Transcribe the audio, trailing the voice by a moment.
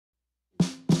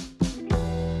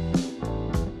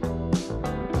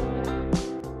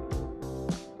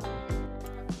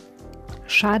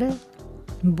szare,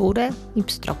 burę i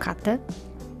pstrokate,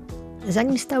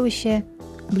 zanim stały się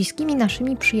bliskimi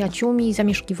naszymi przyjaciółmi,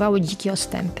 zamieszkiwały dzikie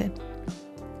ostępy.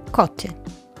 Koty.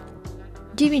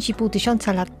 9,5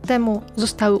 tysiąca lat temu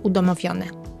zostały udomowione.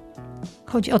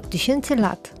 Choć od tysięcy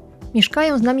lat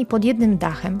mieszkają z nami pod jednym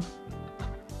dachem,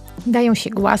 dają się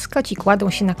głaskać i kładą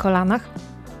się na kolanach,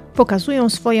 pokazują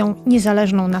swoją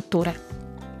niezależną naturę.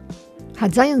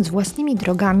 Chadzając własnymi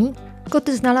drogami,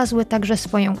 koty znalazły także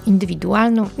swoją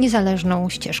indywidualną, niezależną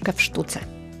ścieżkę w sztuce.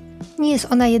 Nie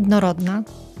jest ona jednorodna.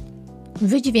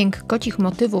 Wydźwięk kocich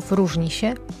motywów różni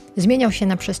się, zmieniał się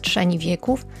na przestrzeni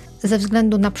wieków ze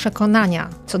względu na przekonania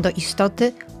co do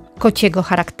istoty kociego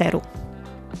charakteru.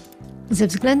 Ze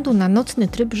względu na nocny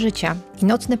tryb życia i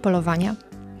nocne polowania,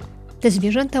 te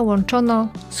zwierzęta łączono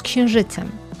z księżycem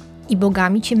i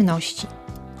bogami ciemności.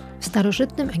 W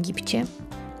starożytnym Egipcie,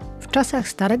 w czasach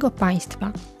Starego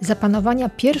Państwa, za panowania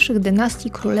pierwszych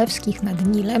dynastii królewskich nad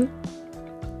Nilem,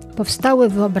 powstały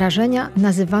wyobrażenia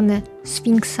nazywane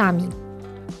sfinksami.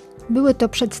 Były to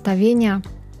przedstawienia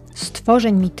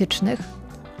stworzeń mitycznych,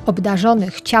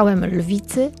 obdarzonych ciałem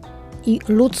lwicy i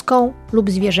ludzką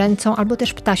lub zwierzęcą albo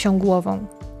też ptasią głową.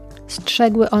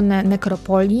 Strzegły one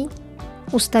nekropolii,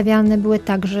 ustawiane były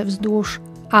także wzdłuż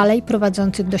alej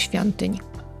prowadzących do świątyń.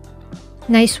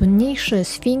 Najsłynniejszy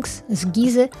sfinks z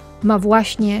Gizy ma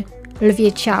właśnie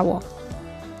lwie ciało.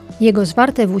 Jego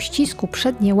zwarte w uścisku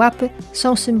przednie łapy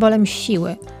są symbolem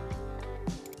siły.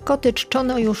 Koty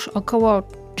czczono już około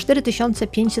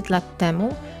 4500 lat temu,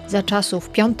 za czasów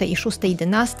V i VI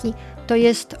dynastii, to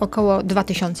jest około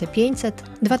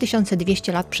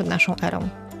 2500-2200 lat przed naszą erą.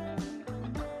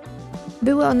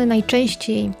 Były one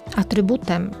najczęściej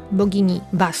atrybutem bogini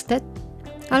Bastet,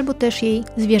 albo też jej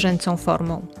zwierzęcą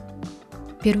formą.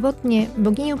 Pierwotnie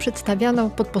boginię przedstawiano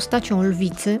pod postacią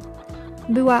lwicy.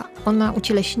 Była ona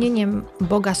ucieleśnieniem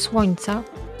Boga Słońca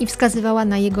i wskazywała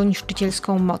na jego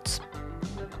niszczycielską moc.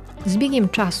 Z biegiem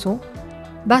czasu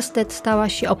Bastet stała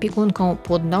się opiekunką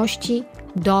płodności,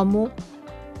 domu.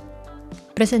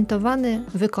 Prezentowany,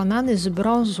 wykonany z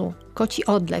brązu koci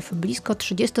odlew blisko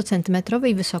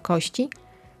 30-centymetrowej wysokości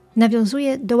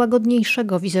nawiązuje do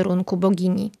łagodniejszego wizerunku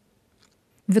bogini.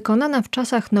 Wykonana w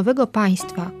czasach Nowego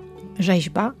Państwa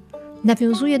rzeźba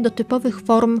nawiązuje do typowych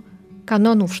form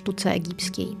kanonu w sztuce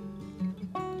egipskiej.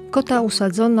 Kota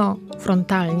usadzono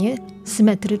frontalnie,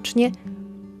 symetrycznie,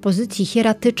 w pozycji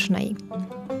hieratycznej.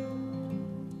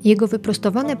 Jego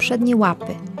wyprostowane przednie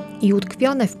łapy i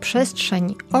utkwione w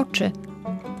przestrzeń oczy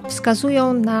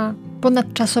wskazują na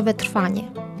ponadczasowe trwanie.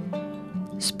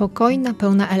 Spokojna,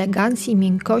 pełna elegancji i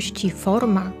miękkości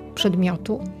forma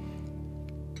przedmiotu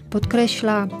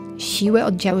podkreśla siłę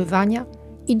oddziaływania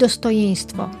i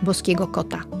dostojeństwo boskiego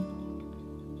kota.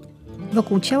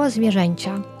 Wokół ciała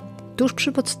zwierzęcia, tuż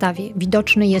przy podstawie,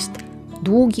 widoczny jest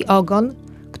długi ogon,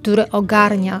 który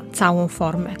ogarnia całą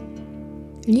formę.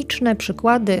 Liczne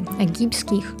przykłady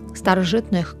egipskich,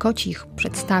 starożytnych kocich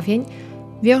przedstawień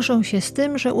wiążą się z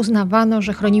tym, że uznawano,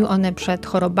 że chroniły one przed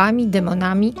chorobami,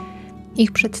 demonami.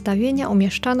 Ich przedstawienia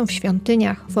umieszczano w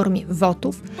świątyniach w formie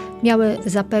wotów, miały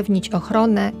zapewnić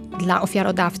ochronę dla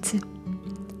ofiarodawcy.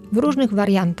 W różnych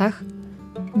wariantach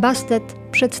Bastet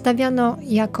przedstawiano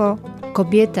jako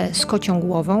kobietę z kocią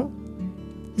głową.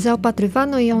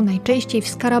 Zaopatrywano ją najczęściej w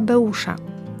skarabeusza,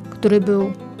 który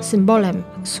był symbolem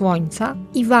słońca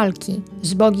i walki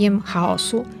z bogiem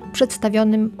chaosu,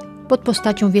 przedstawionym pod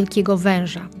postacią wielkiego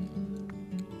węża.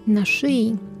 Na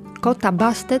szyi kota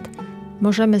Bastet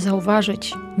możemy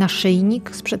zauważyć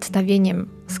naszyjnik z przedstawieniem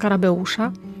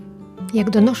skarabeusza. Jak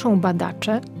donoszą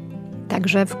badacze,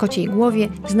 także w kociej głowie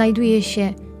znajduje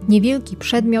się niewielki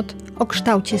przedmiot o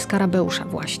kształcie skarabeusza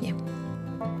właśnie.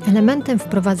 Elementem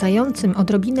wprowadzającym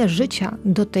odrobinę życia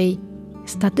do tej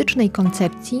statycznej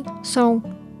koncepcji są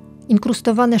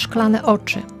inkrustowane szklane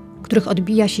oczy, których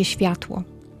odbija się światło.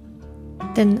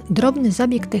 Ten drobny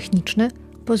zabieg techniczny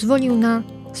pozwolił na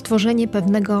stworzenie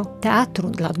pewnego teatru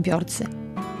dla odbiorcy,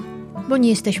 bo nie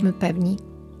jesteśmy pewni,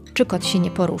 czy kot się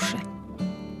nie poruszy.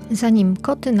 Zanim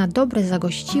koty na dobre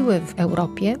zagościły w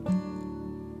Europie,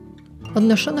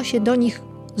 odnoszono się do nich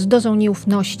z dozą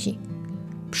nieufności.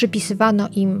 Przypisywano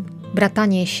im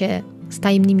bratanie się z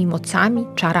tajemnymi mocami,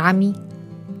 czarami.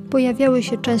 Pojawiały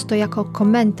się często jako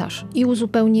komentarz i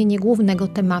uzupełnienie głównego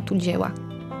tematu dzieła.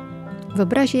 W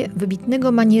obrazie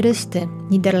wybitnego manierysty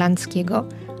niderlandzkiego,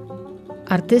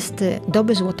 artysty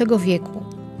doby Złotego Wieku,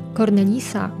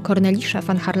 Cornelisa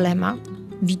van Haarlema,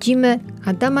 widzimy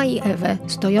Adama i Ewę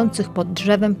stojących pod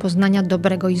drzewem poznania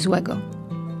dobrego i złego.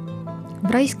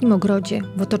 W rajskim ogrodzie,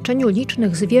 w otoczeniu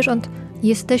licznych zwierząt,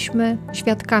 jesteśmy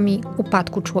świadkami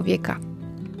upadku człowieka.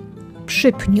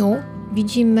 Przy pniu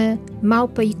widzimy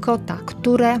małpę i kota,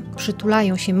 które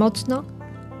przytulają się mocno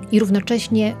i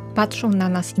równocześnie patrzą na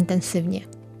nas intensywnie.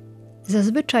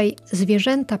 Zazwyczaj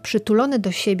zwierzęta przytulone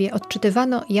do siebie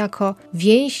odczytywano jako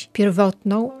więź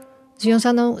pierwotną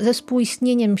związaną ze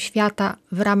współistnieniem świata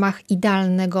w ramach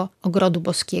idealnego ogrodu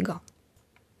boskiego.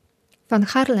 Van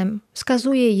Harlem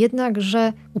wskazuje jednak,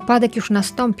 że upadek już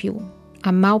nastąpił,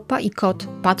 a małpa i kot,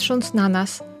 patrząc na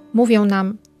nas, mówią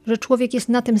nam, że człowiek jest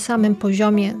na tym samym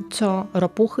poziomie, co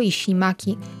ropuchy i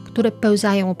ślimaki, które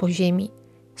pełzają po ziemi,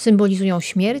 symbolizują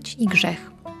śmierć i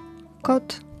grzech.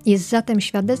 Kot jest zatem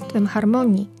świadectwem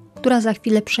harmonii, która za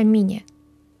chwilę przeminie,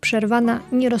 przerwana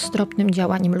nieroztropnym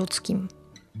działaniem ludzkim.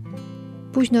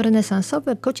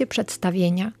 Późnorenesansowe kocie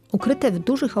przedstawienia, ukryte w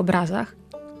dużych obrazach,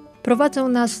 prowadzą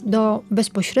nas do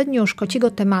bezpośrednio już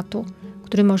kociego tematu,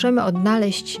 który możemy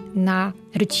odnaleźć na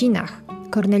rycinach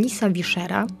Cornelisa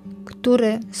Vischera,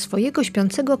 który swojego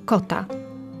śpiącego kota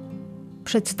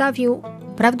przedstawił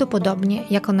prawdopodobnie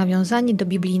jako nawiązanie do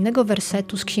biblijnego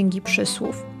wersetu z Księgi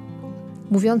Przysłów,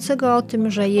 mówiącego o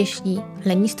tym, że jeśli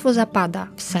lenistwo zapada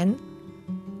w sen,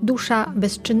 dusza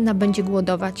bezczynna będzie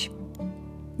głodować.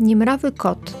 Niemrawy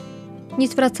kot nie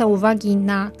zwraca uwagi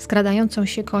na skradającą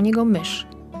się koło niego mysz.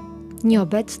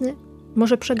 Nieobecny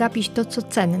może przegapić to, co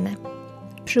cenne.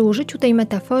 Przy użyciu tej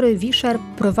metafory Visscher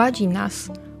prowadzi nas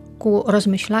ku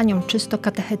rozmyślaniom czysto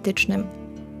katechetycznym.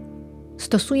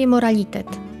 Stosuje moralitet.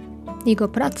 Jego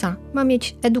praca ma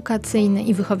mieć edukacyjny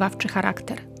i wychowawczy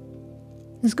charakter.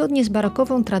 Zgodnie z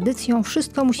barokową tradycją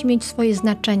wszystko musi mieć swoje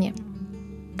znaczenie.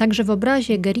 Także w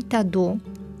obrazie Gerritta Dou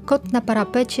kot na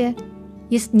parapecie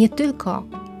jest nie tylko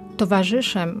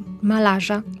towarzyszem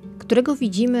malarza, którego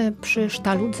widzimy przy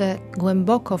sztaludze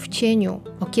głęboko w cieniu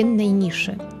okiennej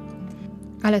niszy,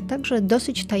 ale także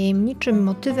dosyć tajemniczym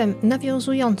motywem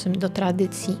nawiązującym do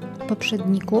tradycji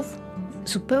poprzedników w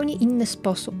zupełnie inny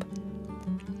sposób.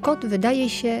 Kot wydaje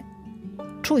się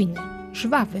czujny,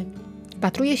 żwawy,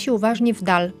 wpatruje się uważnie w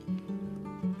dal.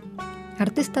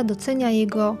 Artysta docenia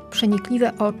jego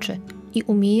przenikliwe oczy i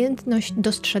umiejętność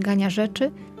dostrzegania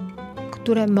rzeczy,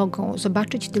 które mogą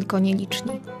zobaczyć tylko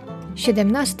nieliczni.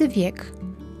 XVII wiek.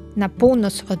 Na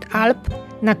północ od Alp,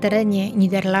 na terenie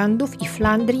Niderlandów i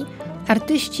Flandrii,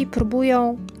 artyści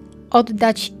próbują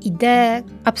oddać idee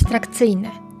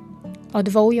abstrakcyjne.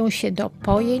 Odwołują się do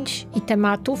pojęć i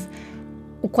tematów,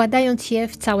 układając je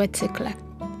w całe cykle.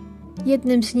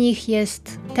 Jednym z nich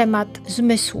jest temat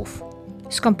zmysłów.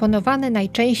 Skomponowane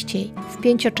najczęściej w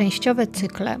 5-częściowe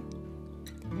cykle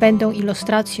będą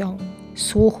ilustracją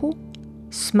słuchu,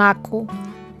 smaku,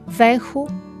 węchu,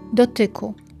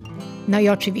 dotyku, no i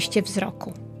oczywiście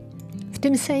wzroku. W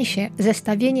tym sensie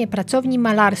zestawienie pracowni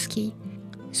malarskiej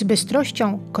z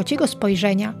bystrością kociego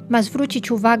spojrzenia ma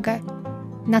zwrócić uwagę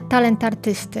na talent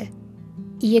artysty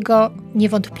i jego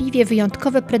niewątpliwie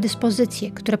wyjątkowe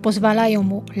predyspozycje, które pozwalają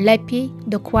mu lepiej,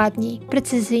 dokładniej,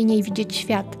 precyzyjniej widzieć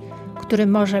świat, który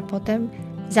może potem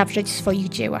zawrzeć w swoich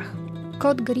dziełach.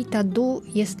 Kot Gerritta Dou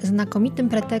jest znakomitym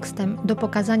pretekstem do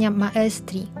pokazania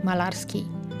maestrii malarskiej,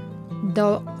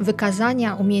 do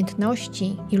wykazania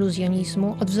umiejętności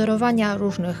iluzjonizmu, odwzorowania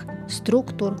różnych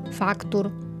struktur,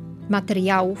 faktur,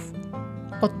 materiałów,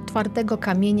 od twardego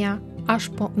kamienia aż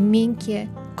po miękkie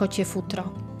kocie futro.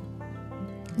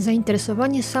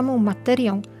 Zainteresowanie samą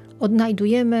materią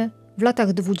odnajdujemy w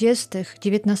latach 20.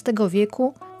 XIX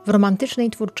wieku w romantycznej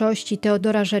twórczości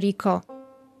Théodora Géricault.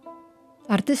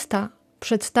 Artysta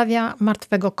przedstawia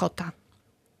martwego kota.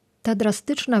 Ta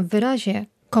drastyczna w wyrazie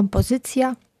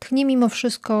kompozycja tchnie mimo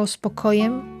wszystko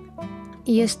spokojem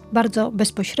i jest bardzo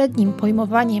bezpośrednim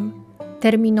pojmowaniem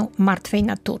terminu martwej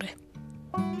natury.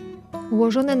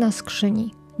 Ułożone na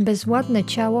skrzyni, bezładne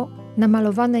ciało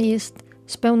namalowane jest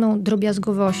z pełną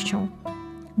drobiazgowością.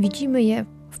 Widzimy je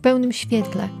w pełnym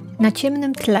świetle, na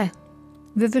ciemnym tle,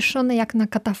 wywyższone jak na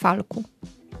katafalku.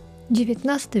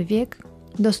 XIX wiek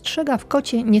dostrzega w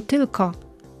kocie nie tylko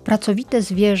pracowite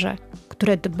zwierzę,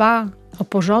 które dba o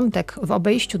porządek w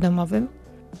obejściu domowym,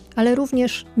 ale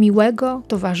również miłego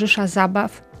towarzysza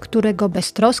zabaw, którego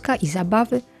beztroska i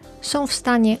zabawy są w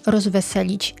stanie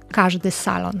rozweselić każdy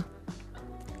salon.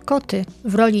 Koty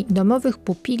w roli domowych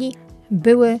pupili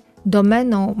były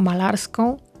domeną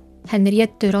malarską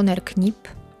Henriëtte Ronner-Knip,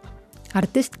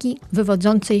 artystki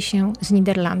wywodzącej się z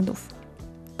Niderlandów.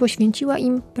 Poświęciła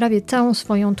im prawie całą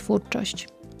swoją twórczość.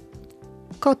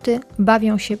 Koty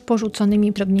bawią się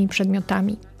porzuconymi drobnymi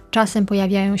przedmiotami. Czasem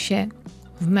pojawiają się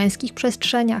w męskich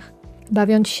przestrzeniach,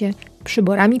 bawiąc się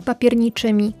przyborami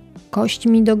papierniczymi,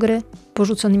 kośćmi do gry,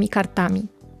 porzuconymi kartami,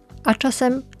 a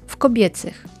czasem w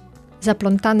kobiecych,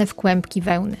 zaplątane w kłębki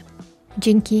wełny.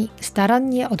 Dzięki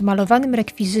starannie odmalowanym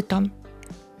rekwizytom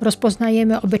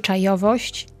rozpoznajemy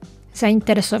obyczajowość,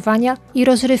 zainteresowania i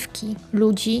rozrywki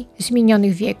ludzi z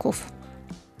minionych wieków.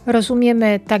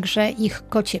 Rozumiemy także ich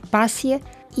kocie pasję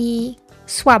i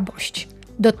słabość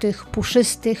do tych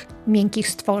puszystych, miękkich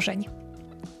stworzeń.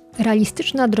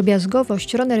 Realistyczna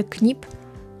drobiazgowość Ronner-Knip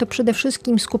to przede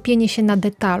wszystkim skupienie się na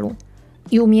detalu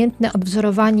i umiejętne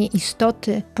odwzorowanie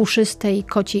istoty puszystej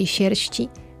kociej sierści,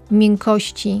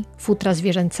 miękkości futra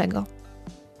zwierzęcego.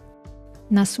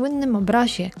 Na słynnym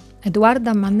obrazie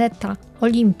Edouarda Maneta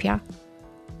Olimpia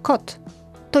kot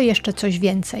to jeszcze coś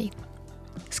więcej.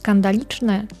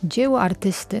 Skandaliczne dzieło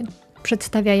artysty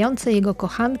przedstawiające jego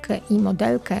kochankę i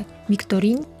modelkę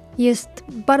Victorine jest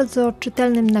bardzo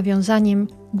czytelnym nawiązaniem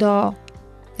do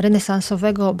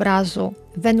renesansowego obrazu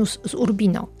Wenus z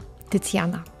Urbino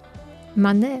Tycjana.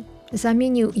 Manet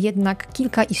zamienił jednak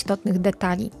kilka istotnych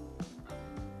detali.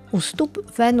 U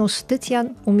stóp Wenus Tycjan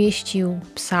umieścił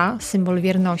psa, symbol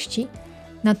wierności,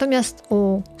 natomiast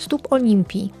u stóp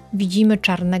Olimpii widzimy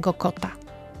czarnego kota.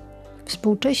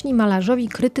 Współcześni malarzowi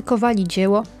krytykowali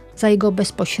dzieło za jego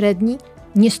bezpośredni,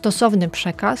 niestosowny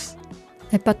przekaz,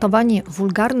 epatowanie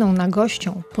wulgarną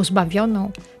nagością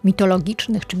pozbawioną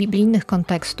mitologicznych czy biblijnych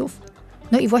kontekstów,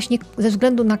 no i właśnie ze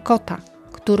względu na kota,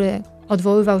 który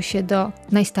odwoływał się do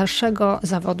najstarszego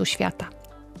zawodu świata.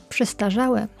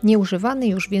 Przestarzałe, nieużywane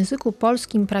już w języku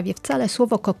polskim prawie wcale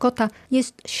słowo kokota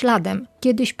jest śladem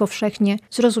kiedyś powszechnie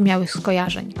zrozumiałych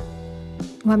skojarzeń.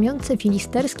 Łamiące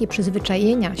filisterskie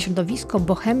przyzwyczajenia środowisko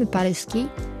bohemy paryskiej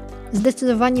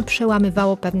zdecydowanie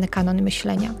przełamywało pewne kanony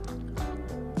myślenia.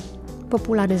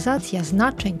 Popularyzacja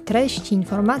znaczeń, treści,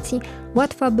 informacji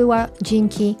łatwa była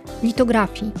dzięki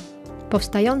litografii.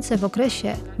 Powstające w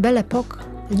okresie Belle Époque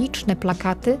liczne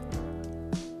plakaty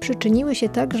przyczyniły się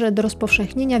także do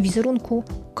rozpowszechnienia wizerunku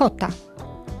kota.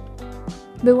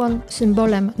 Był on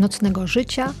symbolem nocnego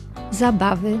życia,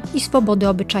 zabawy i swobody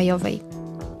obyczajowej.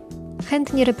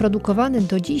 Chętnie reprodukowany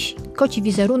do dziś koci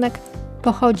wizerunek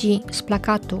pochodzi z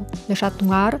plakatu Le Chat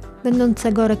Noir,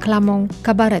 będącego reklamą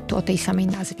kabaretu o tej samej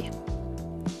nazwie.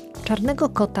 Czarnego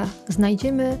kota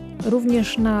znajdziemy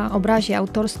również na obrazie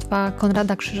autorstwa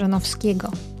Konrada Krzyżanowskiego.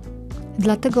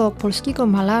 Dla tego polskiego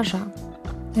malarza,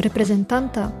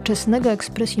 reprezentanta wczesnego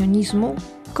ekspresjonizmu,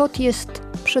 kot jest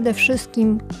przede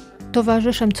wszystkim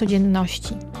towarzyszem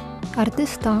codzienności.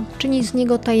 Artysta czyni z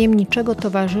niego tajemniczego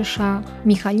towarzysza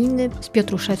Michaliny z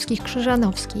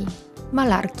Piotruszewskich-Krzyżanowskiej,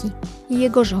 malarki i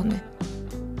jego żony.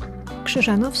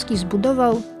 Krzyżanowski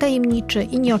zbudował tajemniczy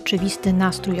i nieoczywisty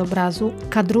nastrój obrazu,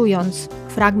 kadrując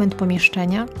fragment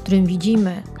pomieszczenia, w którym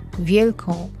widzimy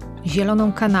wielką,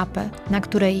 zieloną kanapę, na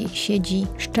której siedzi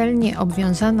szczelnie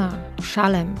obwiązana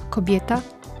szalem kobieta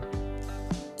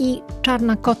i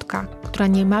czarna kotka, która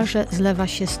niemalże zlewa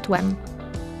się z tłem.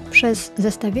 Przez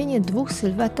zestawienie dwóch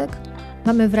sylwetek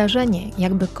mamy wrażenie,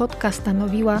 jakby kotka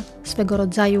stanowiła swego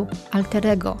rodzaju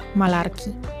alterego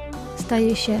malarki.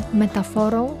 Staje się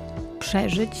metaforą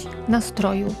przeżyć,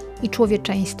 nastroju i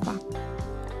człowieczeństwa.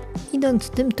 Idąc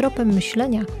tym tropem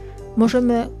myślenia,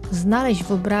 możemy znaleźć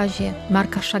w obrazie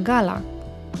Marca Chagalla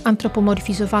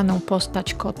antropomorfizowaną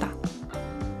postać kota.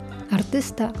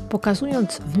 Artysta,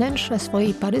 pokazując wnętrze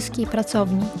swojej paryskiej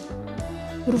pracowni,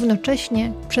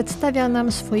 równocześnie przedstawia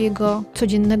nam swojego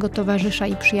codziennego towarzysza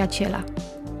i przyjaciela.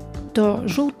 To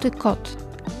żółty kot,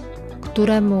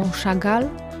 któremu Chagall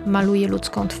maluje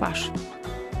ludzką twarz.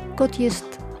 Kot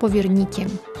jest powiernikiem.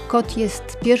 Kot jest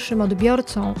pierwszym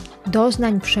odbiorcą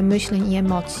doznań, przemyśleń i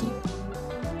emocji,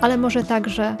 ale może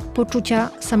także poczucia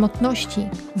samotności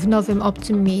w nowym,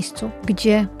 obcym miejscu,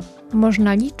 gdzie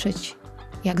można liczyć,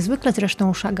 jak zwykle zresztą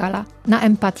u Chagalla, na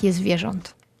empatię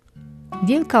zwierząt.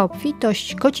 Wielka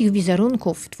obfitość kocich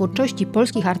wizerunków w twórczości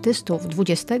polskich artystów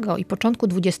XX i początku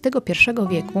XXI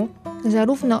wieku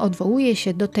zarówno odwołuje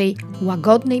się do tej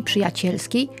łagodnej,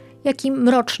 przyjacielskiej, jak i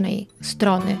mrocznej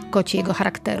strony kociego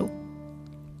charakteru.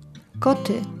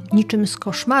 Koty, niczym z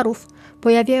koszmarów,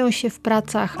 pojawiają się w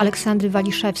pracach Aleksandry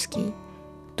Waliszewskiej,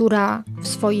 która w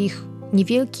swoich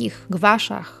niewielkich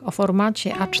gwaszach o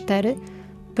formacie A4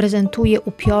 prezentuje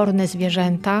upiorne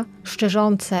zwierzęta,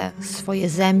 szczerzące swoje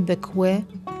zęby, kły.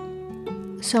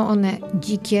 Są one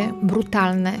dzikie,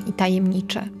 brutalne i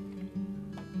tajemnicze.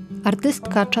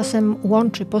 Artystka czasem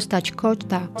łączy postać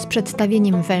kota z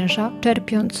przedstawieniem węża,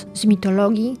 czerpiąc z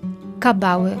mitologii,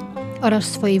 kabały oraz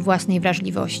swojej własnej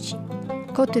wrażliwości.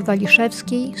 Koty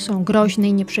Waliszewskiej są groźne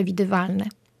i nieprzewidywalne.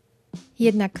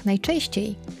 Jednak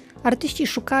najczęściej artyści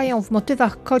szukają w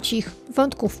motywach kocich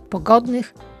wątków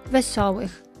pogodnych,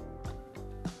 wesołych.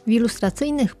 W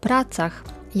ilustracyjnych pracach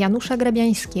Janusza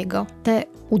Grabiańskiego te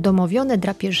udomowione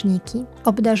drapieżniki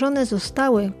obdarzone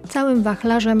zostały całym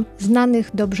wachlarzem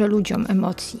znanych dobrze ludziom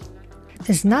emocji.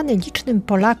 Znany licznym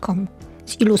Polakom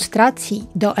z ilustracji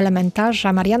do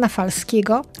elementarza Mariana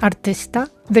Falskiego artysta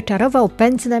wyczarował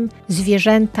pędzlem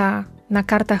zwierzęta na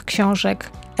kartach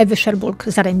książek Ewy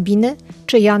Szerburg-Zarębiny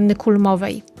czy Joanny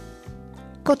Kulmowej.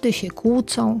 Koty się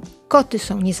kłócą, koty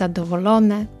są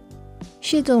niezadowolone,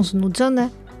 siedzą znudzone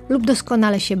lub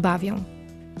doskonale się bawią.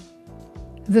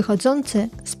 Wychodzący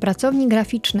z pracowni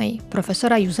graficznej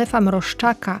profesora Józefa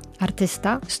Mroszczaka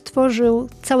artysta stworzył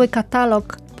cały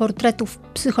katalog portretów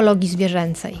psychologii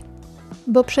zwierzęcej.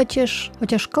 Bo przecież,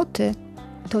 chociaż koty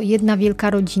to jedna wielka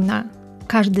rodzina,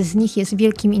 każdy z nich jest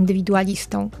wielkim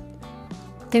indywidualistą.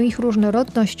 Tę ich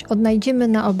różnorodność odnajdziemy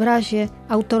na obrazie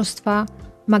autorstwa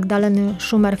Magdaleny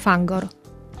Schumer-Fangor.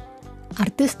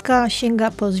 Artystka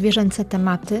sięga po zwierzęce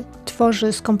tematy,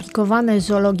 tworzy skomplikowane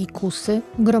zoologikusy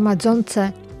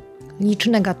gromadzące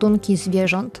liczne gatunki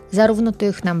zwierząt, zarówno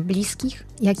tych nam bliskich,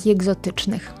 jak i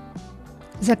egzotycznych.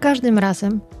 Za każdym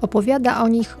razem opowiada o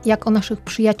nich jak o naszych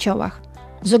przyjaciołach,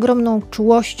 z ogromną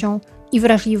czułością i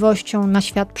wrażliwością na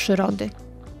świat przyrody.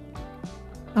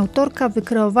 Autorka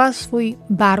wykreowała swój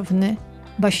barwny,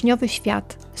 baśniowy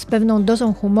świat. Z pewną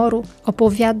dozą humoru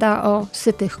opowiada o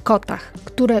sytych kotach,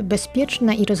 które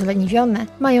bezpieczne i rozleniwione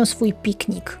mają swój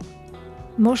piknik.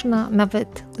 Można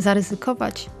nawet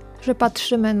zaryzykować, że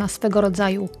patrzymy na swego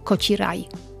rodzaju koci raj.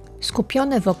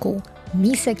 Skupione wokół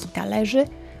misek i talerzy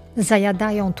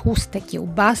zajadają tłuste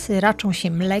kiełbasy, raczą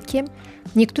się mlekiem.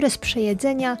 Niektóre z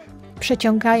przejedzenia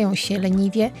przeciągają się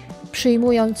leniwie,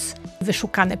 przyjmując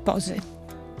wyszukane pozy.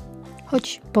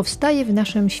 Choć powstaje w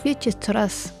naszym świecie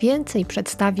coraz więcej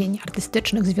przedstawień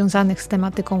artystycznych związanych z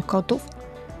tematyką kotów,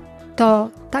 to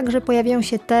także pojawiają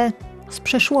się te z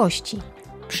przeszłości,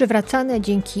 przywracane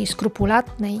dzięki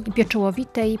skrupulatnej i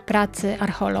pieczołowitej pracy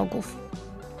archeologów.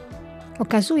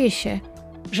 Okazuje się,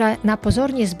 że na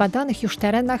pozornie zbadanych już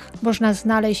terenach można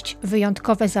znaleźć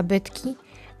wyjątkowe zabytki,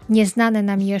 nieznane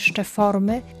nam jeszcze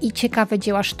formy i ciekawe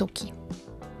dzieła sztuki.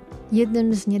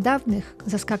 Jednym z niedawnych,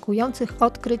 zaskakujących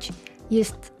odkryć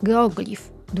jest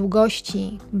geoglif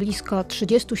długości blisko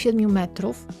 37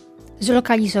 metrów,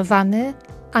 zlokalizowany,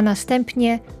 a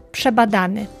następnie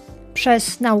przebadany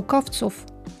przez naukowców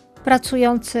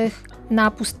pracujących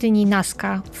na pustyni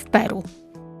Nazca w Peru.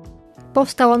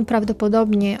 Powstał on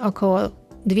prawdopodobnie około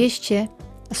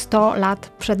 200-100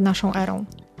 lat przed naszą erą.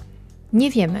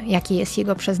 Nie wiemy, jakie jest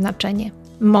jego przeznaczenie.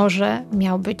 Może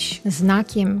miał być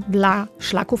znakiem dla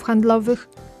szlaków handlowych,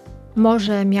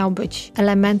 może miał być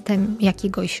elementem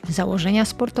jakiegoś założenia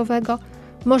sportowego,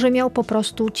 może miał po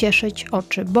prostu cieszyć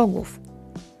oczy bogów.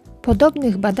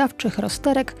 Podobnych badawczych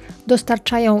rozterek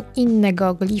dostarczają inne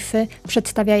geoglify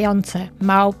przedstawiające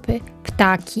małpy,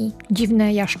 ptaki,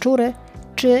 dziwne jaszczury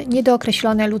czy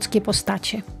niedookreślone ludzkie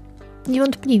postacie.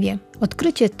 Niewątpliwie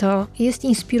odkrycie to jest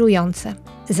inspirujące.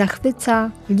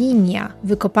 Zachwyca linia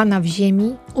wykopana w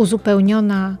ziemi,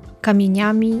 uzupełniona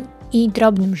kamieniami i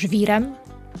drobnym żwirem,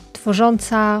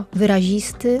 tworząca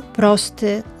wyrazisty,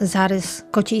 prosty zarys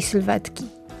kociej sylwetki.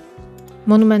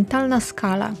 Monumentalna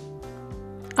skala,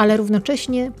 ale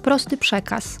równocześnie prosty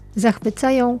przekaz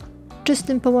zachwycają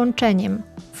czystym połączeniem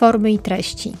formy i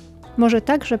treści. Może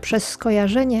także przez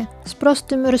skojarzenie z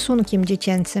prostym rysunkiem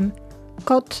dziecięcym.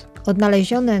 Kot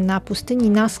odnaleziony na pustyni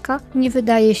Nazca nie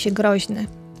wydaje się groźny.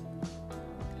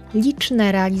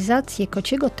 Liczne realizacje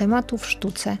kociego tematu w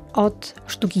sztuce, od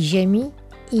sztuki ziemi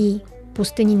i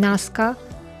pustyni Nazca,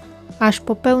 aż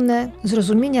po pełne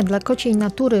zrozumienia dla kociej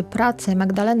natury prace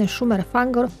Magdaleny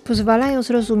Schumer-Fangor pozwalają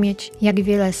zrozumieć, jak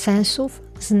wiele sensów,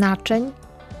 znaczeń,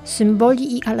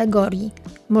 symboli i alegorii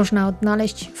można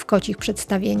odnaleźć w kocich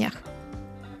przedstawieniach.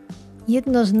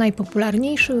 Jedno z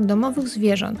najpopularniejszych domowych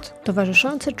zwierząt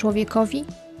towarzyszące człowiekowi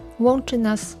łączy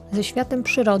nas ze światem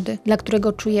przyrody, dla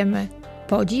którego czujemy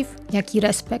podziw, jak i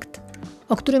respekt,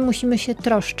 o który musimy się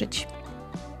troszczyć,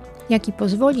 jak i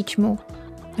pozwolić mu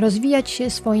rozwijać się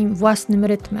swoim własnym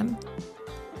rytmem,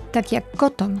 tak jak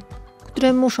kotom,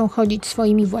 które muszą chodzić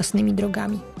swoimi własnymi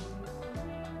drogami.